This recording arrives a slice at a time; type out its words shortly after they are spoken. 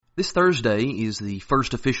This Thursday is the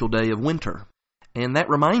first official day of winter, and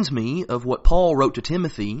that reminds me of what Paul wrote to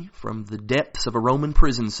Timothy from the depths of a Roman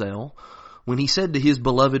prison cell when he said to his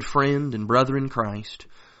beloved friend and brother in Christ,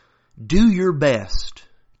 "Do your best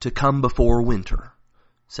to come before winter."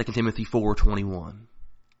 2 Timothy 4:21.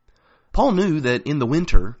 Paul knew that in the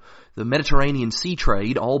winter, the Mediterranean sea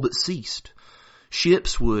trade all but ceased.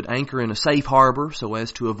 Ships would anchor in a safe harbor so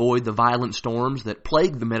as to avoid the violent storms that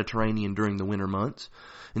plagued the Mediterranean during the winter months.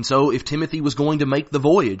 And so if Timothy was going to make the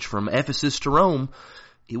voyage from Ephesus to Rome,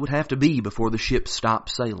 it would have to be before the ships stopped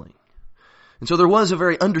sailing. And so there was a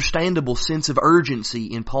very understandable sense of urgency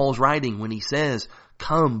in Paul's writing when he says,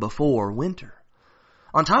 "Come before winter."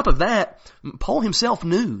 On top of that, Paul himself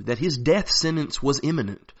knew that his death sentence was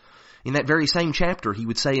imminent. In that very same chapter, he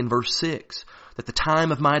would say in verse 6 that the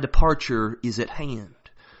time of my departure is at hand.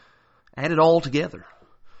 Add it all together.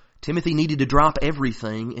 Timothy needed to drop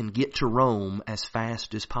everything and get to Rome as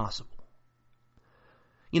fast as possible.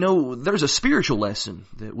 You know, there's a spiritual lesson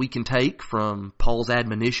that we can take from Paul's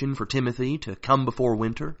admonition for Timothy to come before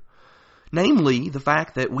winter. Namely, the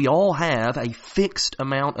fact that we all have a fixed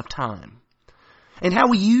amount of time. And how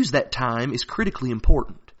we use that time is critically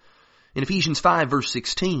important. In Ephesians 5 verse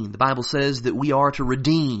 16, the Bible says that we are to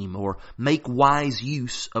redeem or make wise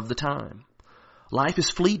use of the time. Life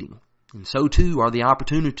is fleeting, and so too are the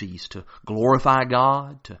opportunities to glorify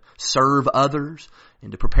God, to serve others,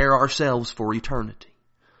 and to prepare ourselves for eternity.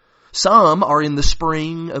 Some are in the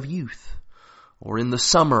spring of youth, or in the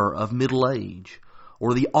summer of middle age,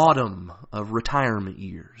 or the autumn of retirement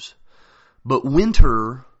years. But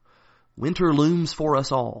winter looms for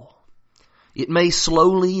us all. It may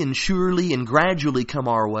slowly and surely and gradually come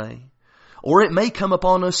our way, or it may come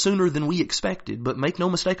upon us sooner than we expected, but make no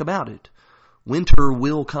mistake about it, winter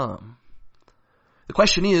will come. The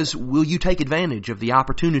question is, will you take advantage of the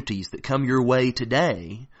opportunities that come your way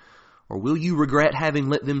today, or will you regret having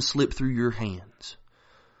let them slip through your hands?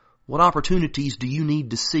 What opportunities do you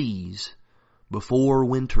need to seize before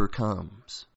winter comes?